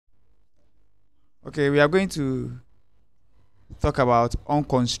Okay, we are going to talk about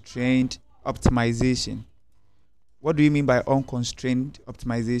unconstrained optimization. What do you mean by unconstrained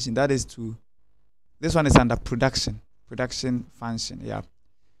optimization? That is this one is under production function. Yeah.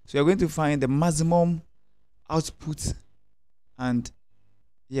 So you're going to find the maximum output and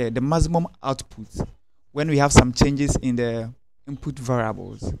the maximum output when we have some changes in the input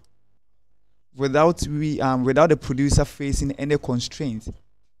variables without the producer facing any constraints,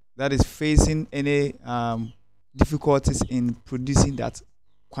 that is facing any difficulties in producing that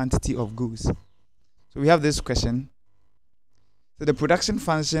quantity of goods. So we have this question. So the production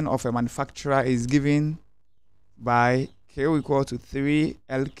function of a manufacturer is given by k equal to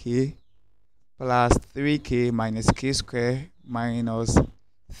 3lk plus 3k minus k square minus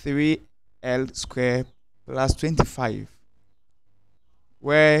 3l square plus 25,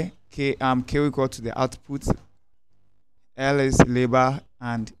 where k equal to the output, L is labor,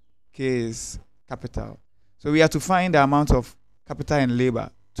 and K is capital. So we have to find the amount of capital and labor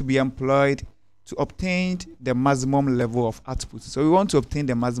to be employed to obtain the maximum level of output. So we want to obtain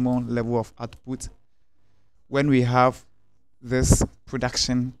the maximum level of output when we have this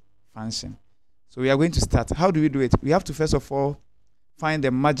production function. So we are going to start. How do we do it? We have to first of all find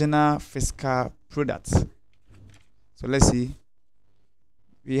the marginal fiscal product. So let's see.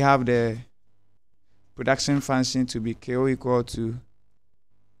 We have the production function to be K equal to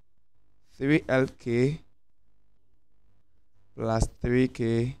 3lk plus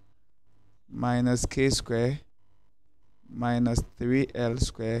 3k minus k square minus 3l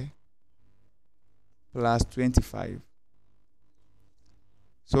square plus 25.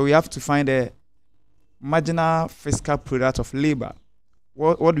 So we have to find the marginal fiscal product of labor.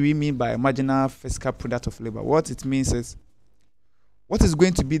 What do we mean by marginal fiscal product of labor? What it means is what is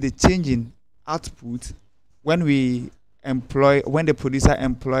going to be the change in output when the producer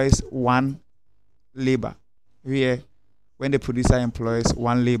employs one labor. Here, when the producer employs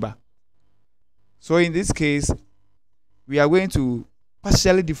one labor. So in this case, we are going to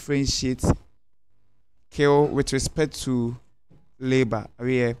partially differentiate K with respect to labor.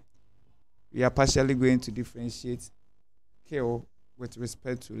 Here, we are partially going to differentiate K with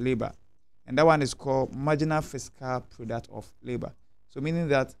respect to labor. And that one is called marginal fiscal product of labor. So meaning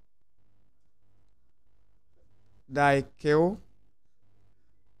that die K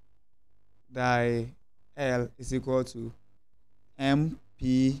die L is equal to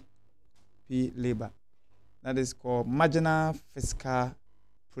MPP labor. That is called marginal fiscal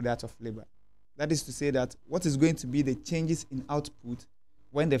product of labor. That is to say that what is going to be the changes in output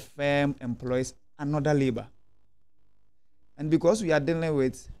when the firm employs another labor. And because we are dealing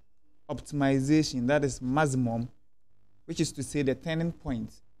with optimization, that is maximum, which is to say the turning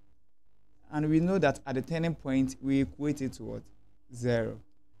point. And we know that at the turning point, we equate it to what? 0.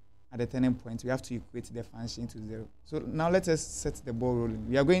 At the turning point, we have to equate the function to 0. So now let us set the ball rolling.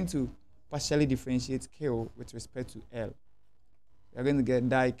 We are going to partially differentiate K with respect to L. We are going to get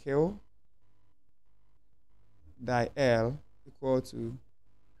die K die L equal to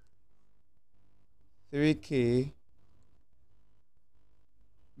 3K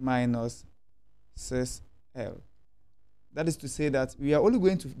minus 6L. That is to say that we are only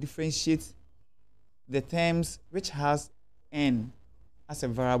going to differentiate the terms which has n as a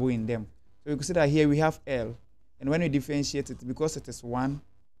variable in them. So you can see that here we have L, and when we differentiate it, because it is 1,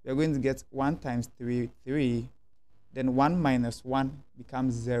 we are going to get 1 times 3, 3, then 1 minus 1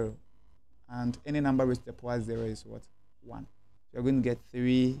 becomes 0, and any number with the power 0 is what? 1. So you're going to get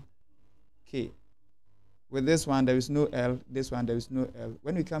 3k. With this one, there is no L, this one, there is no L.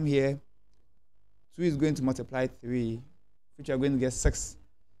 When we come here, 2 is going to multiply 3, which are going to get 6.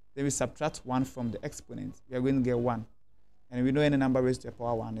 Then we subtract 1 from the exponent. We are going to get 1. And we know any number raised to the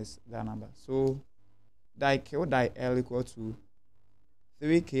power 1 is that number. So die K or die L equal to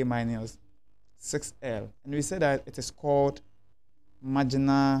 3K minus 6L. And we said that it is called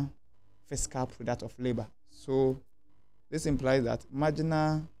marginal fiscal product of labor. So this implies that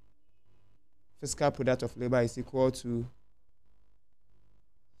marginal fiscal product of labor is equal to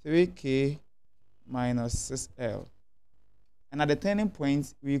 3K minus 6L. And at the turning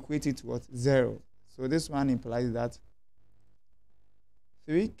point, we equate it to what? 0. So this one implies that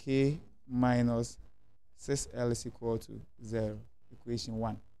 3K minus 6L is equal to 0. Equation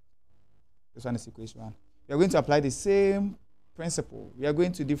 1. This one is equation 1. We are going to apply the same principle. We are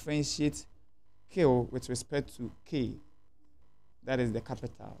going to differentiate K with respect to K. That is the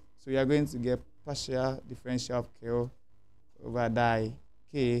capital. So we are going to get partial differential of K over die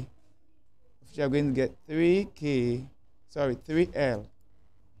K. We are going to get 3L.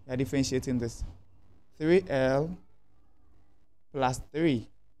 We are differentiating this. 3L plus 3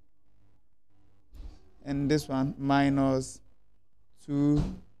 and this one minus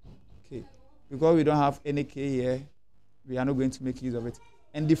 2k. Because we don't have any k here, we are not going to make use of it.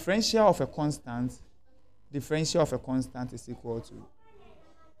 And differential of a constant is equal to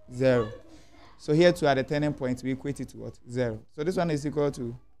 0. So here too at the turning point, we equate it to what? 0. So this one is equal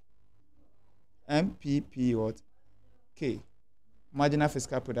to MPP what? K. Marginal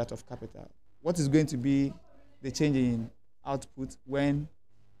fiscal product of capital. What is going to be the change in output when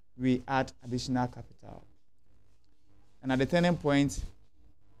we add additional capital? And at the turning point,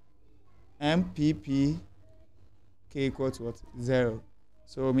 MPP K equal to what? 0.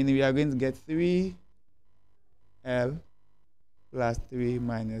 So meaning we are going to get 3L plus 3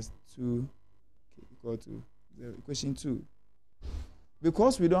 minus 2 equal to 0. Equation 2.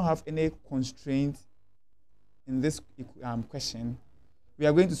 Because we don't have any constraint in this question, we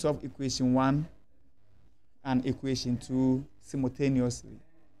are going to solve equation 1 and equation 2 simultaneously.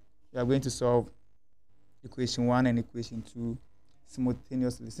 We are going to solve equation 1 and equation 2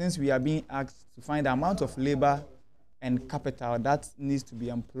 simultaneously. Since we are being asked to find the amount of labor and capital that needs to be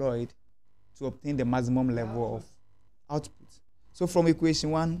employed to obtain the maximum level of output. So from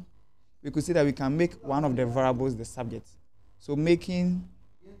equation 1, we could see that we can make one of the variables the subject. So making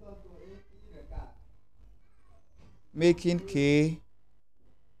K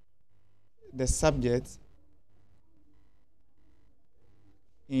the subject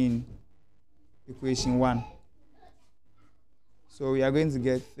in equation 1. So we are going to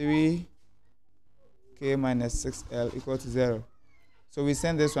get 3K minus 6L equal to 0. So we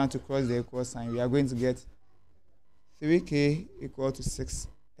send this one to cross the equal sign. We are going to get 3K equal to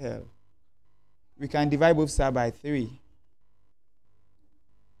 6L. We can divide both sides by 3.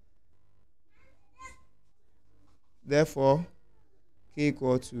 Therefore, K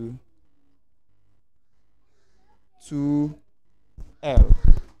equal to 2L.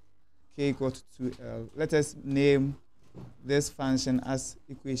 K equal to 2L. Let us name this function as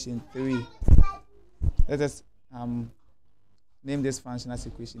equation 3. Let us name this function as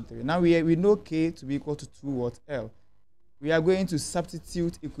equation 3. Now we know K to be equal to 2 what? L. We are going to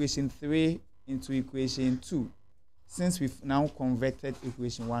substitute equation 3 into equation 2, since we've now converted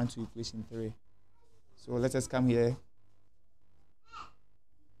equation 1 to equation 3. So let us come here.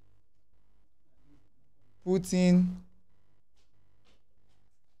 Putting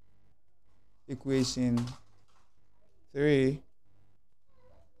equation 3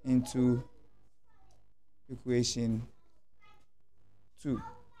 into equation 2.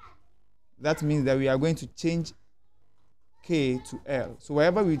 That means that we are going to change K to L. So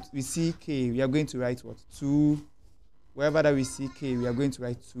wherever we see K, we are going to write what? 2. Wherever that we see K, we are going to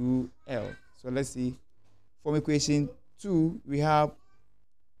write 2L. So let's see. From equation 2, we have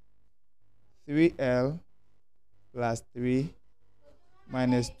 3L plus 3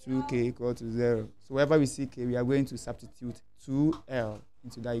 minus 2K equal to 0. So wherever we see K, we are going to substitute 2L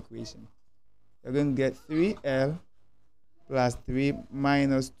into that equation. We're going to get 3L plus 3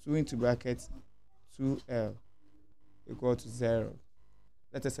 minus 2 into brackets 2L equal to 0.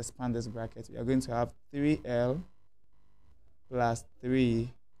 Let us expand this bracket. We are going to have 3L plus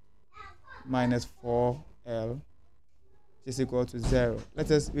 3 minus 4L is equal to 0.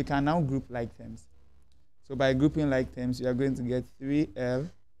 We can now group like terms. So by grouping like terms, we are going to get 3L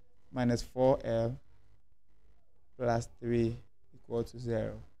minus 4L plus 3 equal to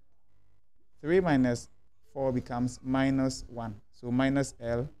 0. 3 minus 4 becomes minus 1. So minus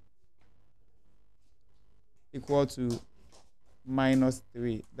L equal to minus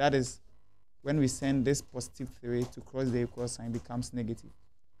 3. That is when we send this positive 3 to cross the equal sign, becomes negative.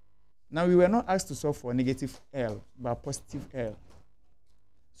 Now we were not asked to solve for negative L, but positive L.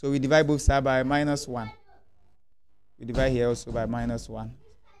 So we divide both sides by minus 1. We divide here also by minus 1.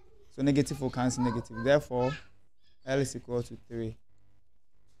 So negative will cancel negative. Therefore, L is equal to 3.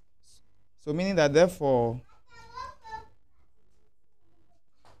 So meaning that therefore,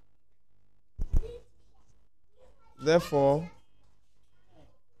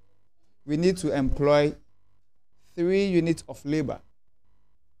 we need to employ 3 units of labor.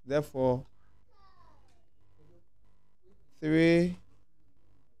 Therefore, 3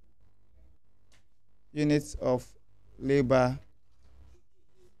 units of labor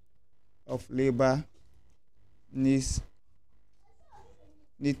need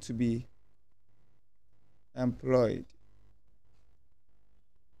to be employed.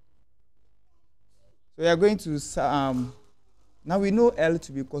 So we are going to now we know L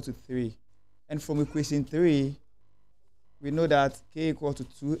to be equal to 3, and from equation 3 we know that K equal to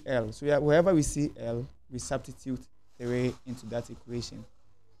 2L. So wherever we see L, we substitute 3 into that equation.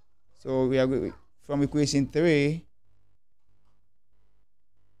 So we are going from equation 3,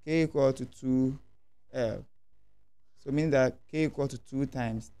 K equal to L. So meaning that K equal to 2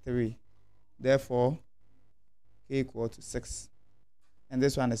 times 3. Therefore, K equal to 6. And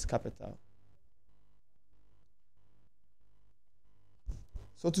this one is capital.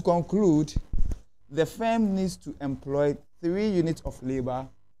 So to conclude, the firm needs to employ 3 units of labor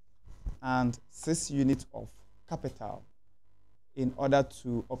and 6 units of capital in order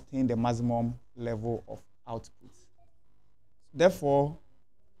to obtain the maximum level of output. Therefore,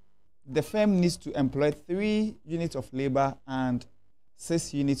 the firm needs to employ 3 units of labor and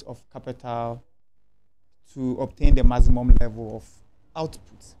 6 units of capital to obtain the maximum level of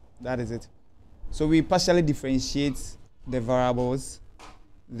output. That is it. So we partially differentiate the variables,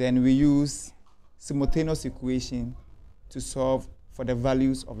 then we use simultaneous equation to solve for the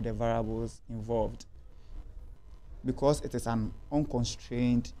values of the variables involved, because it is an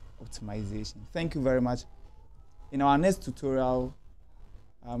unconstrained optimization. Thank you very much. In our next tutorial,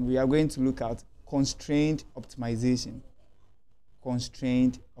 we are going to look at constrained optimization.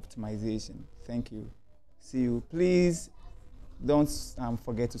 Constrained optimization. Thank you. See you. Please don't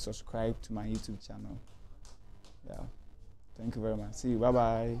forget to subscribe to my YouTube channel. Yeah. Thank you very much. See you.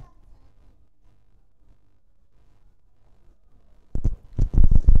 Bye-bye.